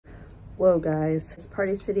Whoa guys, this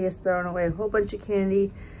Party City is throwing away a whole bunch of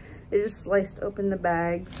candy. They just sliced open the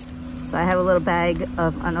bags. So I have a little bag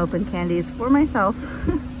of unopened candies for myself,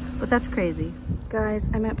 but that's crazy. Guys,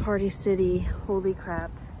 I'm at Party City. Holy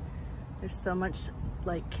crap. There's so much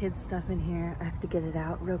like kid stuff in here. I have to get it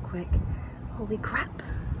out real quick. Holy crap.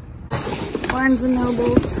 Barnes and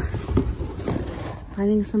Nobles.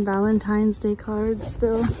 Finding some Valentine's Day cards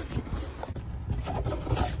still.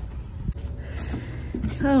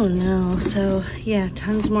 Oh no, so yeah,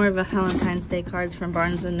 tons more of a Valentine's Day cards from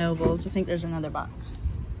Barnes and Nobles. I think there's another box.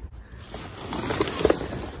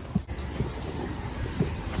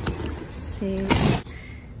 Let's see,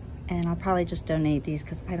 and I'll probably just donate these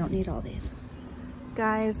because I don't need all these.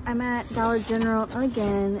 Guys, I'm at Dollar General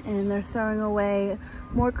again, and they're throwing away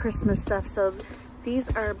more Christmas stuff. So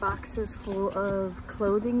these are boxes full of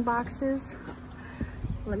clothing boxes.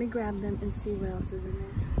 Let me grab them and see what else is in there.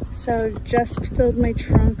 So just filled my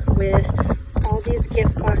trunk with all these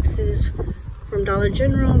gift boxes from Dollar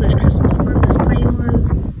General. There's Christmas ones, there's plain ones,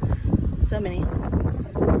 so many.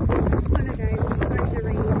 Alright guys, it's starting to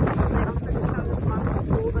rain. I also just found this box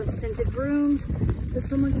full of scented brooms. There's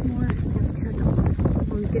so much more. I have to check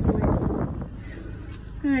on getting away.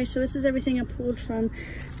 Alright, so this is everything I pulled from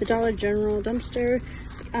the Dollar General dumpster.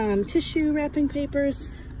 Tissue wrapping papers,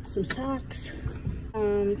 some socks,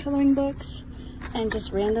 coloring books, and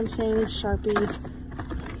just random things, Sharpies,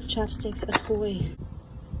 chapsticks, a toy.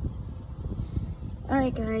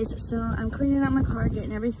 Alright guys, so I'm cleaning out my car,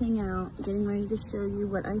 getting everything out, getting ready to show you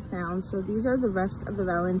what I found. So these are the rest of the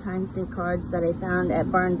Valentine's Day cards that I found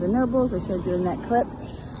at Barnes and Nobles. I showed you in that clip.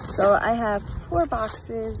 So I have 4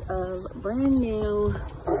 boxes of brand new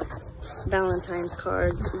Valentine's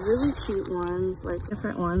cards, really cute ones, like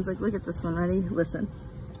different ones. Like look at this one, ready? Listen.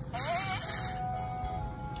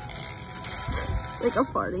 Like a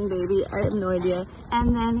farting baby, I have no idea.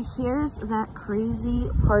 And then here's that crazy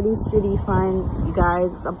Party City find, you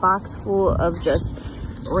guys. It's a box full of just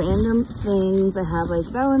random things. I have like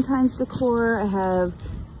Valentine's decor, I have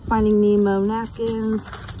Finding Nemo napkins,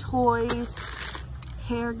 toys,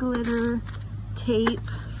 hair glitter, tape,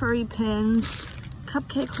 furry pins,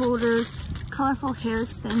 cupcake holders, colorful hair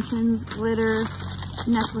extensions, glitter,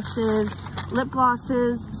 necklaces, lip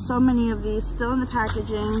glosses, so many of these still in the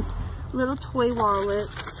packaging. Little toy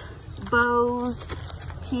wallets, bows,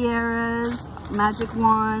 tiaras, magic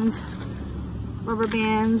wands, rubber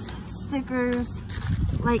bands, stickers,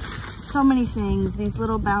 like so many things. These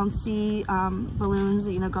little bouncy balloons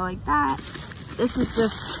that, you know, go like that. This is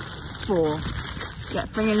just full. We got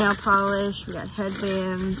fingernail polish, we got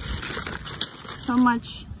headbands, so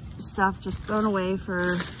much stuff just thrown away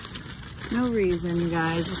for no reason, you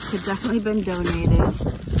guys. This could definitely been donated.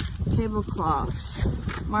 Tablecloths,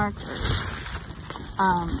 markers,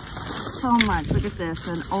 so much. Look at this,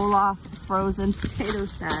 an Olaf frozen potato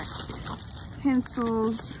sack,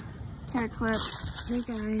 pencils, hair clips. Hey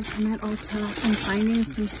guys, I'm at Ulta. I'm finding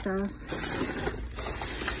some stuff.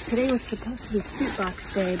 Today was supposed to be soup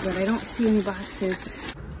box day, but I don't see any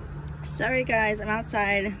boxes. Sorry guys, I'm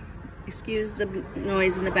outside. Excuse the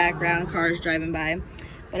noise in the background, cars driving by.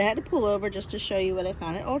 But I had to pull over just to show you what I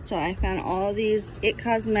found at Ulta. I found all these It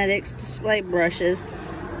Cosmetics display brushes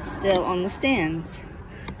still on the stands.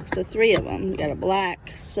 So 3 of them. We got a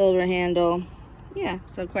black, silver handle. Yeah,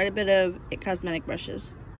 so quite a bit of It Cosmetic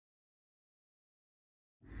brushes.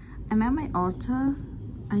 I'm at my Ulta.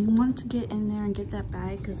 I want to get in there and get that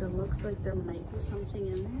bag because it looks like there might be something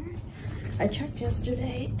in there. I checked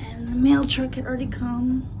yesterday and the mail truck had already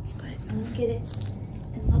come, but I'm gonna get it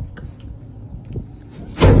and look.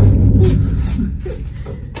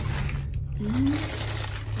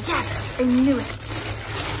 Yes, I knew it.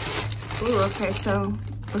 Ooh, okay, so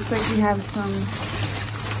looks like we have some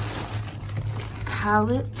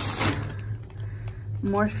palettes,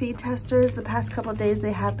 Morphe testers. The past couple of days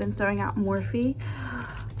they have been throwing out Morphe.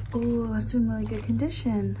 Ooh, it's in really good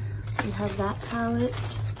condition. So we have that palette.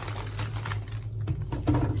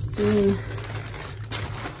 Let's see.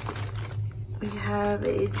 We have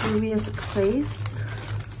a Juvia's Place.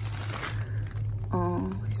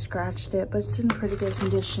 Oh, I scratched it, but it's in pretty good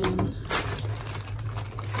condition.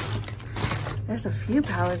 There's a few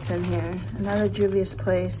palettes in here. Another Juvia's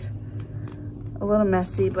Place. A little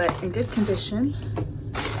messy, but in good condition.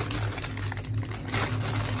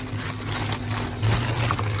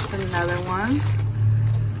 Another one.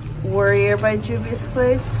 Warrior by Juvia's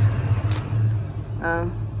Place.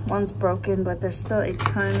 One's broken, but there's still a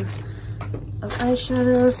ton of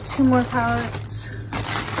eyeshadows. 2 more palettes.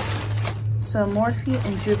 So Morphe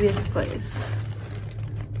and Juvia's Place.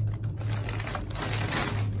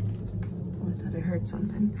 Oh, I thought I heard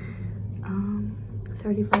something.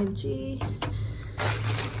 35G.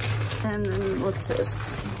 And then what's this?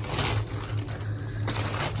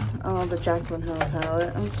 Oh, the Jaclyn Hill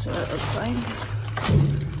palette. Let's see what it looks like.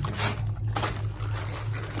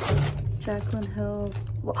 Jaclyn Hill.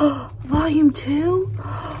 Oh, volume 2?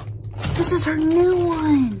 This is her new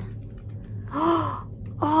one.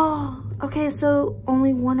 Oh, okay, so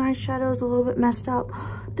only one eyeshadow is a little bit messed up.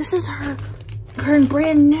 This is her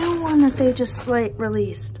brand new one that they just like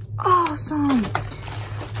released. Awesome.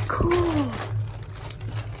 Cool.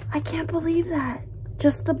 I can't believe that.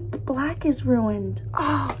 Just the black is ruined.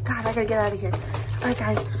 Oh God, I gotta get out of here. All right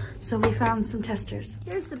guys, so we found some testers.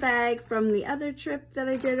 Here's the bag from the other trip that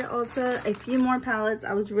I did at Ulta. A few more palettes.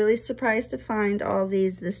 I was really surprised to find all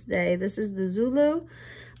these this day. This is the Zulu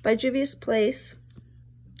by Juvia's Place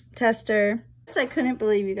tester. I couldn't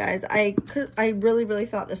believe, you guys. I really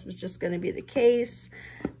thought this was just going to be the case.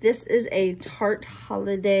 This is a Tarte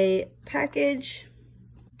holiday package.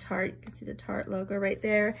 Tarte, you can see the Tarte logo right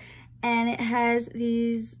there. And it has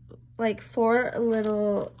these like 4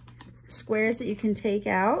 little squares that you can take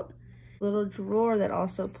out. Little drawer that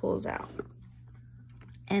also pulls out.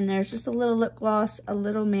 And there's just a little lip gloss, a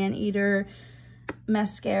little man-eater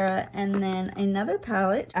mascara, and then another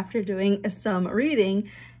palette. After doing some reading,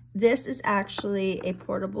 this is actually a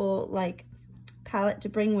portable like palette to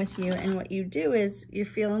bring with you. And what you do is you're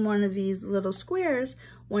feeling one of these little squares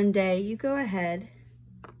one day, you go ahead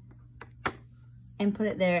and put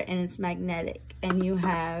it there, and it's magnetic, and you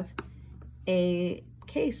have a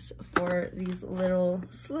case for these little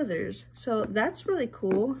slithers. So that's really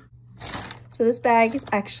cool. So this bag is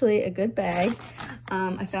actually a good bag.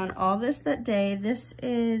 I found all this that day. This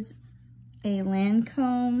is a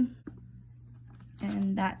Lancome,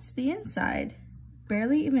 and that's the inside.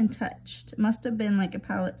 Barely even touched. It must have been like a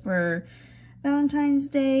palette for Valentine's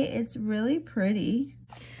Day. It's really pretty.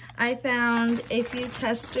 I found a few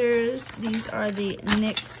testers. These are the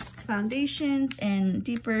NYX foundations in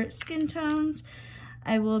deeper skin tones.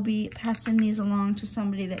 I will be passing these along to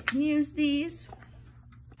somebody that can use these.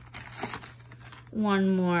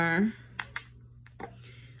 One more.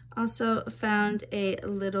 Also found a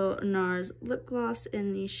little NARS lip gloss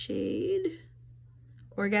in the shade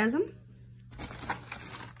Orgasm.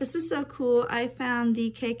 This is so cool. I found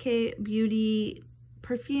the KK Beauty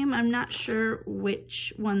perfume. I'm not sure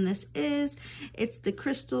which one this is. It's the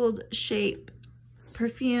crystalled shape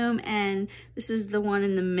perfume, and this is the one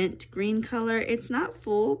in the mint green color. It's not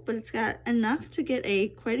full, but it's got enough to get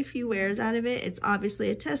quite a few wears out of it. It's obviously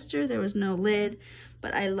a tester. There was no lid,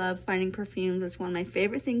 but I love finding perfumes. It's one of my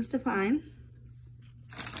favorite things to find.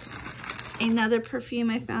 Another perfume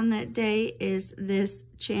I found that day is this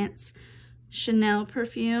Chance Chanel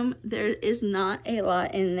perfume. There is not a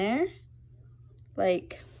lot in there.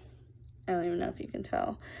 Like, I don't even know if you can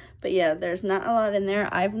tell. But yeah, there's not a lot in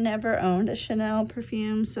there. I've never owned a Chanel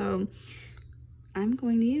perfume, so I'm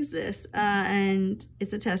going to use this. And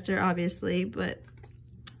it's a tester, obviously, but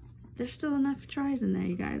there's still enough tries in there,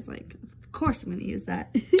 you guys. Like, of course I'm going to use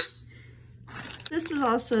that. This was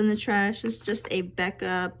also in the trash. It's just a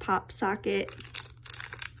Becca pop socket.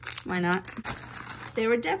 Why not? They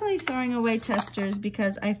were definitely throwing away testers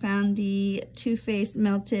because I found the Too Faced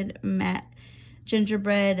Melted Matte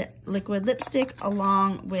Gingerbread Liquid Lipstick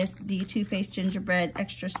along with the Too Faced Gingerbread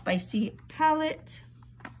Extra Spicy Palette.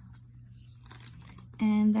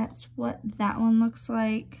 And that's what that one looks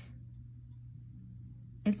like.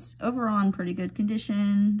 It's overall in pretty good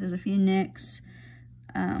condition. There's a few nicks,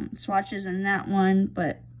 swatches in that one,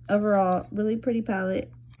 but overall, really pretty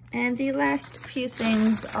palette. And the last few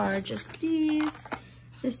things are just these.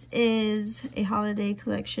 This is a holiday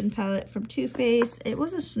collection palette from Too Faced. It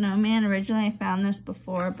was a snowman originally. I found this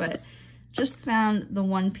before, but just found the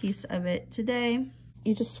one piece of it today.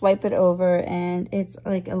 You just swipe it over and it's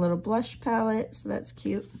like a little blush palette, so that's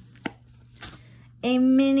cute. A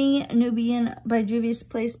mini Nubian by Juvia's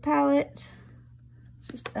Place palette.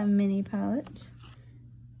 Just a mini palette.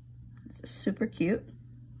 It's super cute.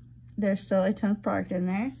 There's still a ton of product in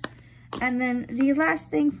there. And then the last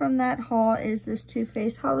thing from that haul is this Too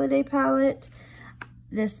Faced holiday palette.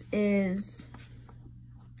 This is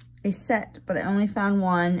a set, but I only found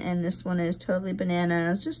one, and this one is Totally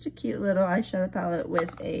Bananas. Just a cute little eyeshadow palette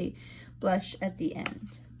with a blush at the end.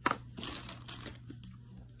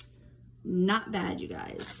 Not bad, you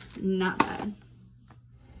guys. Not bad.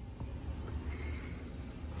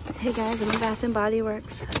 Hey guys, I'm at Bath & Body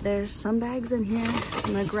Works. There's some bags in here.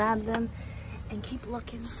 I'm gonna grab them and keep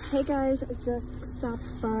looking. Hey guys, I just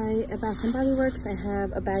stopped by a Bath & Body Works. I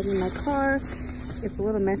have a bag in my car. It's a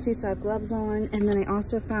little messy, so I have gloves on. And then I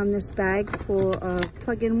also found this bag full of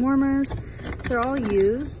plug-in warmers. They're all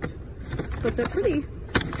used, but they're pretty.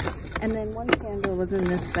 And then one candle was in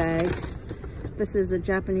this bag. This is a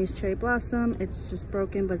Japanese cherry blossom. It's just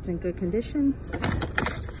broken, but it's in good condition.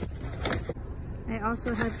 I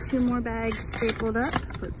also have 2 more bags stapled up.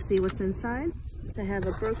 Let's see what's inside. I have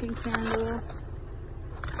a broken candle,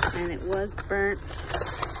 and it was burnt.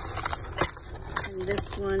 And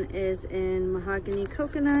this one is in mahogany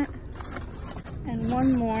coconut. And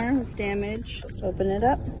one more with damage. Let's open it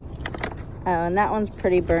up. Oh, and that one's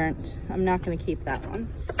pretty burnt. I'm not gonna keep that one.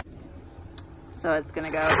 So it's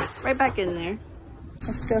gonna go right back in there.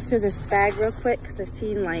 Let's go through this bag real quick because I've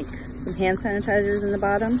seen like some hand sanitizers in the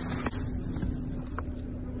bottom.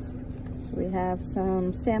 So we have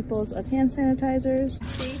some samples of hand sanitizers.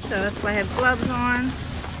 See, so that's why I have gloves on.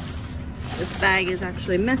 This bag is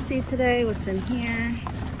actually messy today. What's in here?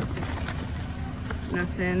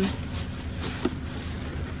 Nothing.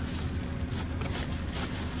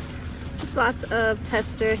 Just lots of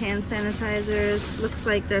tester hand sanitizers. Looks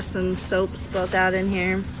like there's some soap spilled out in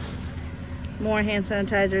here. More hand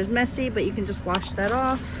sanitizers, messy, but you can just wash that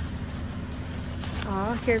off.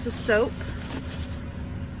 Aw, here's a soap.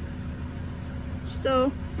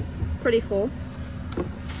 Still pretty full.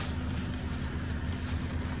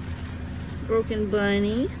 Broken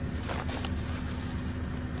bunny.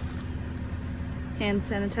 Hand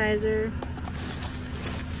sanitizer.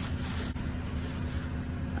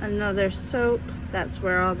 Another soap. That's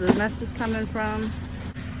where all the mess is coming from.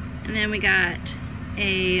 And then we got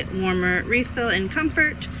a warmer refill in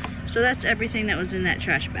Comfort. So that's everything that was in that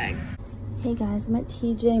trash bag. Hey guys, I'm at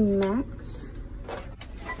TJ Maxx.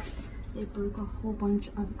 They broke a whole bunch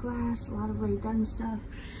of glass, a lot of already done stuff.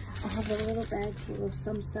 I have a little bag full of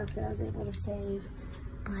some stuff that I was able to save.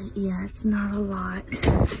 But yeah, it's not a lot.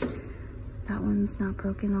 That one's not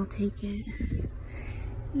broken, I'll take it.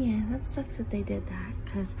 Yeah, that sucks that they did that,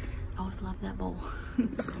 because I would love that bowl.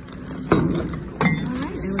 Alright,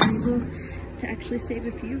 I was able to actually save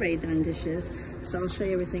a few Ray Done dishes. So I'll show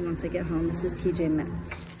you everything once I get home. This is TJ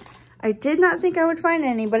Maxx. I did not think I would find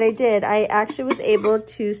any, but I did. I actually was able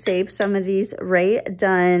to save some of these Ray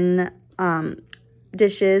Done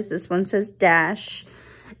dishes. This one says Dash.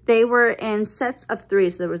 They were in sets of 3.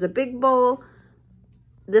 So there was a big bowl,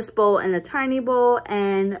 this bowl, and a tiny bowl.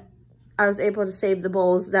 And I was able to save the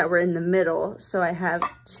bowls that were in the middle. So I have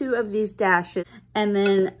 2 of these Dashes. And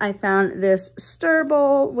then I found this stir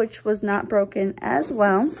bowl, which was not broken as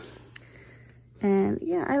well. And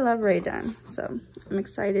yeah, I love Ray Done, so I'm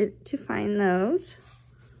excited to find those.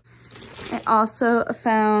 I also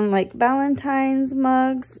found like Valentine's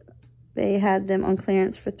mugs. They had them on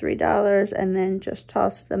clearance for $3 and then just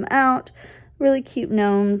tossed them out. Really cute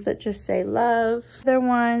gnomes that just say love. Another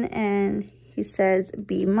one, and he says,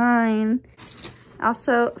 be mine. I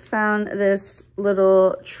also found this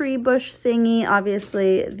little tree bush thingy.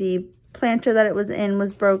 Obviously, the planter that it was in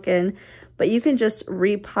was broken, but you can just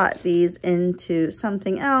repot these into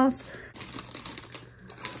something else.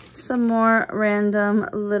 Some more random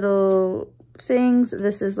little things.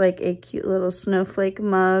 This is like a cute little snowflake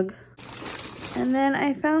mug. And then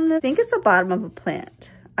I found, I think it's the bottom of a plant.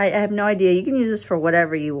 I have no idea. You can use this for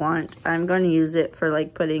whatever you want. I'm going to use it for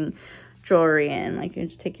like putting jewelry in. Like you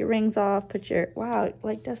just take your rings off, put your, wow, it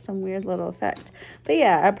like does some weird little effect. But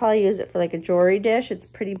yeah, I'd probably use it for like a jewelry dish. It's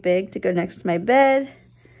pretty big to go next to my bed.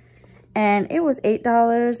 And it was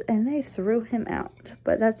 $8 and they threw him out.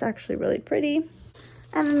 But that's actually really pretty.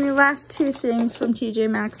 And then the last 2 things from TJ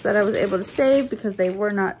Maxx that I was able to save because they were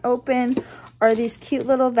not open are these cute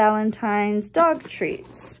little Valentine's dog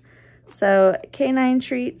treats. So canine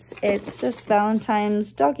treats, it's just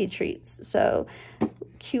Valentine's doggy treats. So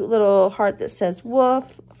cute little heart that says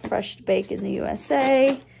woof, fresh baked in the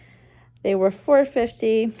USA. They were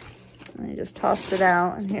 $4.50. I just tossed it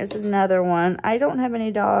out. And here's another one. I don't have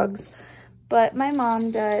any dogs, but my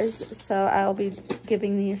mom does. So I'll be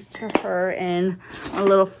giving these to her and my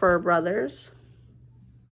little fur brothers.